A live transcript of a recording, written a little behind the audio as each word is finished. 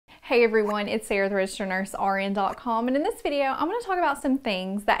Hey everyone, it's Sarah with RegisteredNurseRN.com, and in this video I'm going to talk about some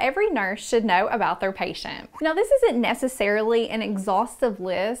things that every nurse should know about their patient. Now, this isn't necessarily an exhaustive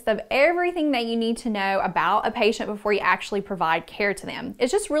list of everything that you need to know about a patient before you actually provide care to them.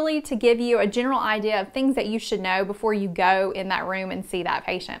 It's just really to give you a general idea of things that you should know before you go in that room and see that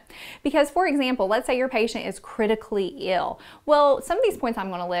patient. Because, for example, let's say your patient is critically ill. Well, some of these points I'm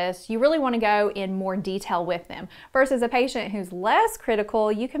going to list, you really want to go in more detail with them. Versus a patient who's less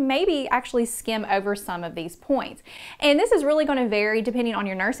critical, you can maybe actually skim over some of these points. And this is really going to vary depending on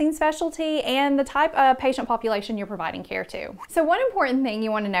your nursing specialty and the type of patient population you're providing care to. So one important thing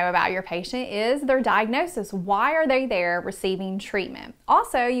you want to know about your patient is their diagnosis. Why are they there receiving treatment?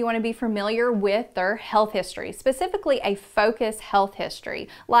 Also, you want to be familiar with their health history, specifically a focused health history,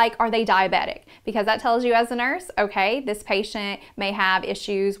 like are they diabetic? Because that tells you as a nurse, okay, this patient may have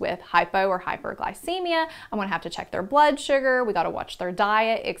issues with hypo or hyperglycemia. I'm going to have to check their blood sugar. We got to watch their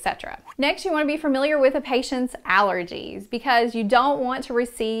diet, etc. Next, you want to be familiar with a patient's allergies, because you don't want to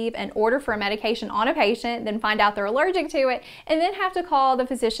receive an order for a medication on a patient, then find out they're allergic to it, and then have to call the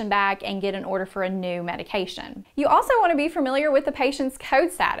physician back and get an order for a new medication. You also want to be familiar with the patient's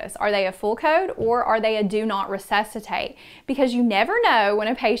code status. Are they a full code or are they a do not resuscitate? Because you never know when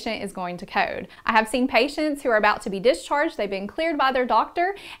a patient is going to code. I have seen patients who are about to be discharged, they've been cleared by their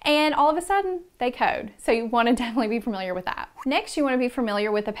doctor, and all of a sudden they code. So you want to definitely be familiar with that. Next, you want to be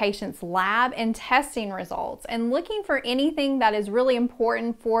familiar with the patient's lab and testing results and looking for anything that is really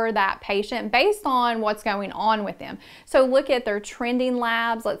important for that patient based on what's going on with them. So look at their trending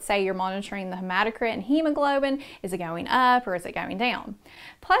labs. Let's say you're monitoring the hematocrit and hemoglobin. Is it going up or is it going down?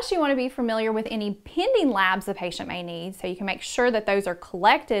 Plus, you want to be familiar with any pending labs the patient may need so you can make sure that those are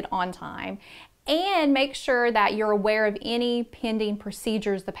collected on time, and make sure that you're aware of any pending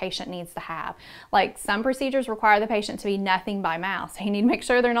procedures the patient needs to have. Like, some procedures require the patient to be nothing by mouth, so you need to make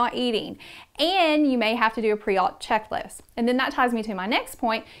sure they're not eating. And you may have to do a pre-op checklist. And then that ties me to my next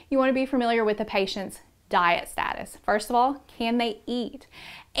point. You want to be familiar with the patient's diet status. First of all, can they eat?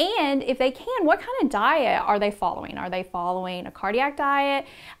 And if they can, what kind of diet are they following? Are they following a cardiac diet,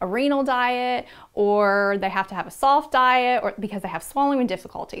 a renal diet, or they have to have a soft diet, or because they have swallowing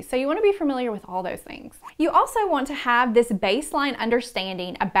difficulties? So you want to be familiar with all those things. You also want to have this baseline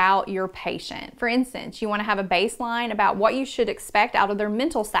understanding about your patient. For instance, you want to have a baseline about what you should expect out of their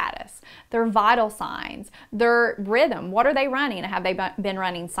mental status, their vital signs, their rhythm. What are they running? Have they been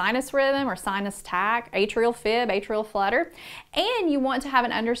running sinus rhythm or sinus tach, atrial fib, atrial flutter? And you want to have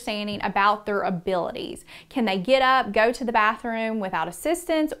an understanding about their abilities. Can they get up, go to the bathroom without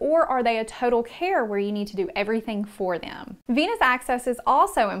assistance, or are they a total care where you need to do everything for them? Venous access is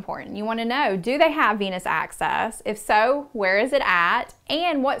also important. You want to know, do they have venous access? If so, where is it at?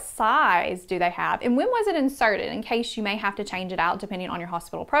 And what size do they have? And when was it inserted, in case you may have to change it out depending on your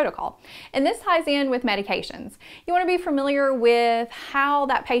hospital protocol. And this ties in with medications. You want to be familiar with how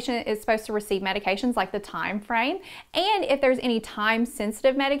that patient is supposed to receive medications, like the time frame, and if there's any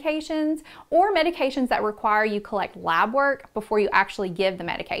time-sensitive medications or medications that require you collect lab work before you actually give the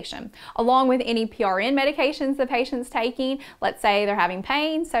medication, along with any PRN medications the patient's taking. Let's say they're having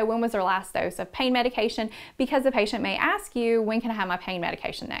pain, so when was their last dose of pain medication? Because the patient may ask you, when can I have my pain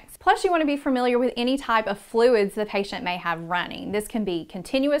medication next? Plus, you want to be familiar with any type of fluids the patient may have running. This can be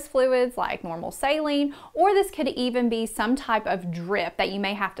continuous fluids like normal saline, or this could even be some type of drip that you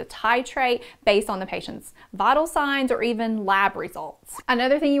may have to titrate based on the patient's vital signs or even lab results.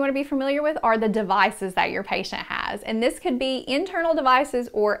 Another thing you want to be familiar with are the devices that your patient has, and this could be internal devices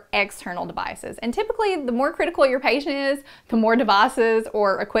or external devices. And typically, the more critical your patient is, the more devices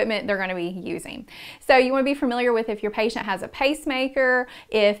or equipment they're going to be using. So you want to be familiar with if your patient has a pacemaker,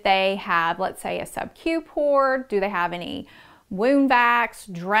 if they have, let's say, a sub-Q port, do they have any wound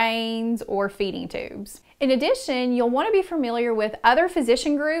vacs, drains, or feeding tubes. In addition, you'll want to be familiar with other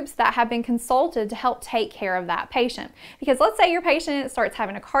physician groups that have been consulted to help take care of that patient. Because let's say your patient starts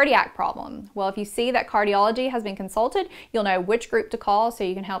having a cardiac problem. Well, if you see that cardiology has been consulted, you'll know which group to call so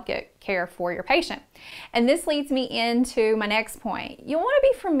you can help get care for your patient. And this leads me into my next point. You'll want to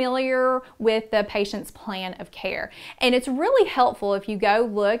be familiar with the patient's plan of care. And it's really helpful if you go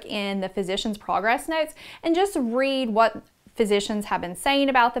look in the physician's progress notes and just read what physicians have been saying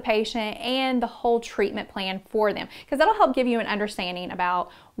about the patient and the whole treatment plan for them, because that'll help give you an understanding about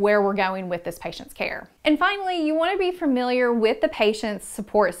where we're going with this patient's care. And finally, you want to be familiar with the patient's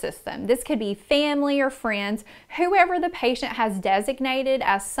support system. This could be family or friends, whoever the patient has designated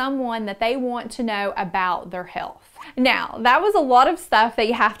as someone that they want to know about their health. Now, that was a lot of stuff that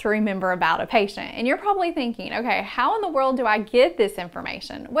you have to remember about a patient. And you're probably thinking, okay, how in the world do I get this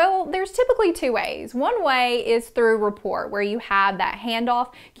information? Well, there's typically two ways. One way is through report, where you have that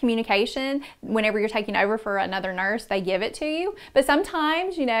handoff communication. Whenever you're taking over for another nurse, they give it to you. But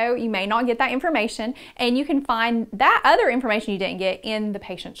sometimes, you may not get that information, and you can find that other information you didn't get in the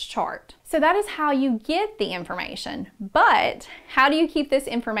patient's chart. So that is how you get the information. But how do you keep this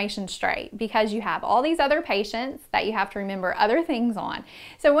information straight? Because you have all these other patients that you have to remember other things on.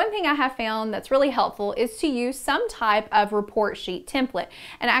 So one thing I have found that's really helpful is to use some type of report sheet template.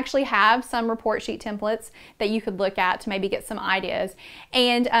 And I actually have some report sheet templates that you could look at to maybe get some ideas.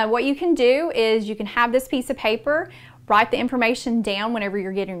 And what you can do is you can have this piece of paper, write the information down whenever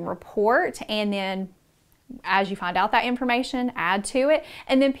you're getting a report, and then as you find out that information, add to it,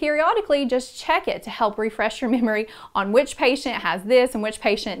 and then periodically just check it to help refresh your memory on which patient has this and which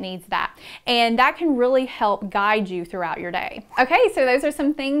patient needs that. And that can really help guide you throughout your day. Okay, so those are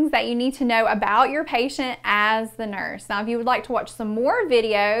some things that you need to know about your patient as the nurse. Now, if you would like to watch some more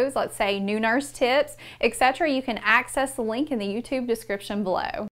videos, let's say new nurse tips, etc., you can access the link in the YouTube description below.